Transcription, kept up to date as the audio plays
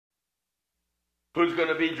Who's going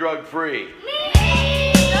to be drug-free? Me!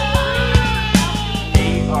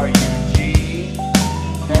 D-R-U-G-F-R-E-E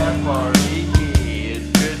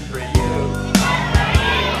is good for you.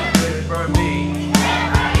 Good for me.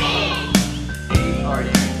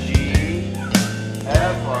 D-R-U-G-F-R-E-E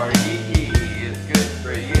is good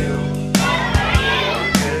for you.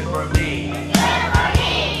 Good for me.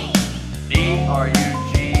 D-R-U-G-F-R-E-E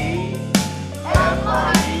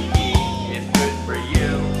is good for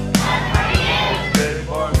you. It's good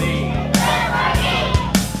for me.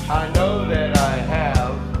 I know that I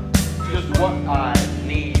have just what I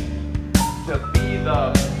need to be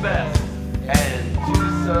the best and to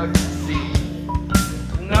succeed.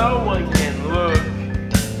 No one can look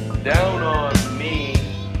down on me.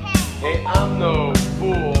 Hey, I'm no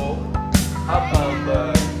fool. I found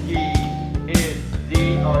the key. It's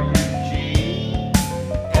D-R-U-G-F-R-E-E.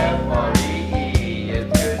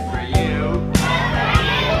 It's good for you.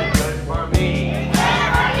 Good for me.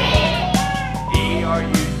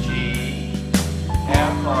 D-R-U-G-F-R-E-E.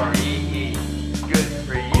 Good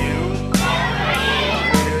for you.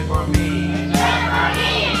 Good for me.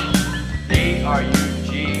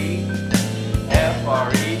 D-R-U-G-F-R-E-E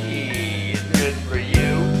is good for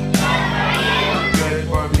you. Good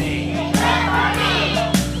for me.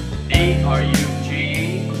 D-R-U-G-F-R-E-E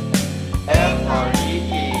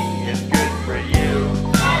is good for you.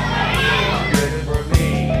 Good for me.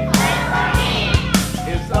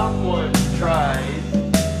 If someone tries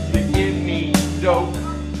to give me dope,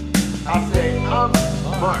 I say I'm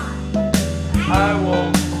smart. I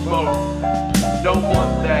won't smoke. Don't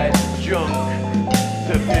want that junk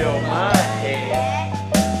to fill my head.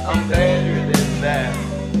 I'm better than that.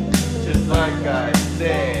 Just like I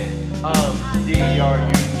said, I'm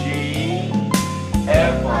D-R-U-G-F-R-E-E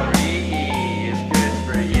is good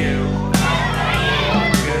for you.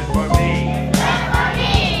 Good for me.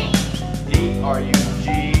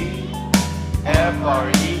 D-R-U-G-F-R-E-E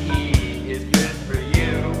is good for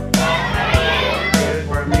you. Good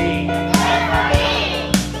for me.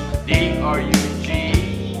 D-R-U-G-F-R-E-E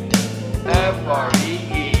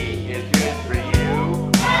is good for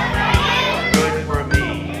you. Good for me.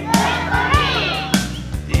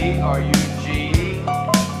 D-R-U-G-F-R-E-E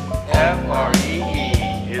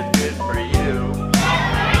is good for you.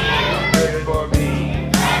 Good for me.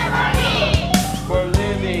 For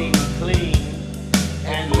living clean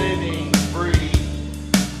and living free,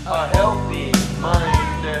 a healthy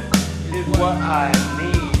mind is what I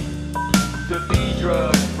need to be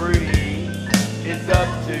drug-free. It's up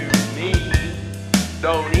to me.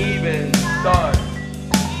 Don't even start,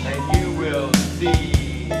 and you will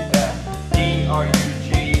see that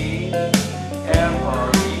D-R-U-G-F-R-E-E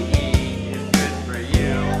is good for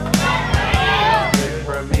you. Good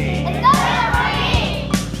for me.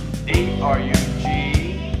 D-R-U-G-F-R-E-E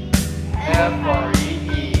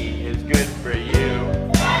is good for you.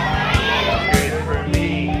 Good for me.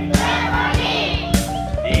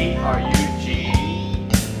 D-R-U-G-F-R-E-E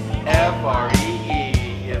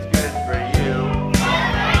is good for you.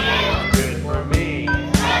 Good for me.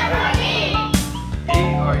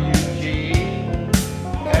 D-R-U-G-F-R-E-E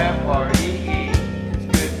is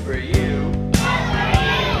good for you.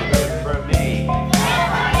 Good for me.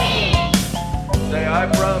 Say, I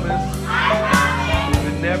promise to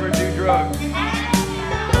never do drugs.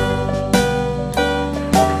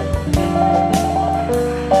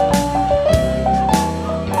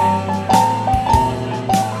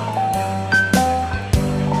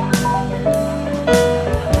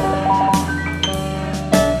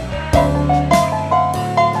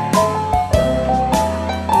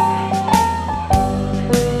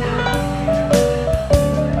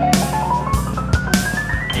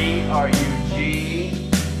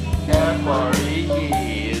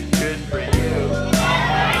 D-R-U-G-F-R-E-E is good for you.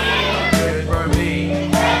 Good for me.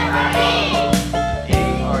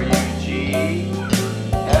 D-R-U-G-F-R-E-E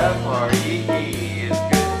is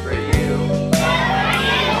good for you.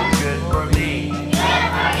 Good for me.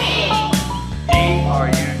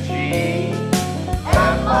 D-R-U-G-F-R-E-E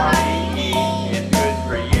is good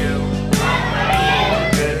for you.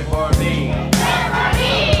 Good for me.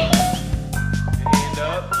 Hand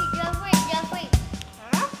up.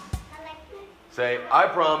 Say, I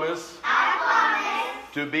promise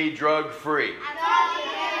to be drug-free.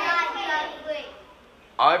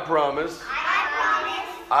 I promise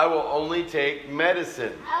I will only take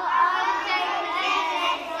medicine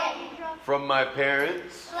from my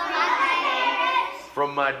parents,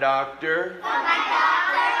 from my doctor,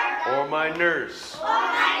 or my nurse.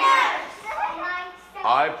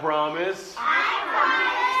 I promise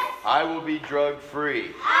I will be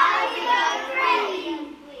drug-free.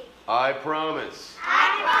 I promise.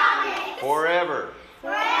 forever,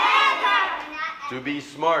 to be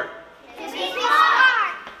smart,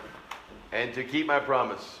 and to keep my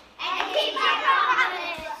promise.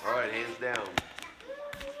 All right, hands down.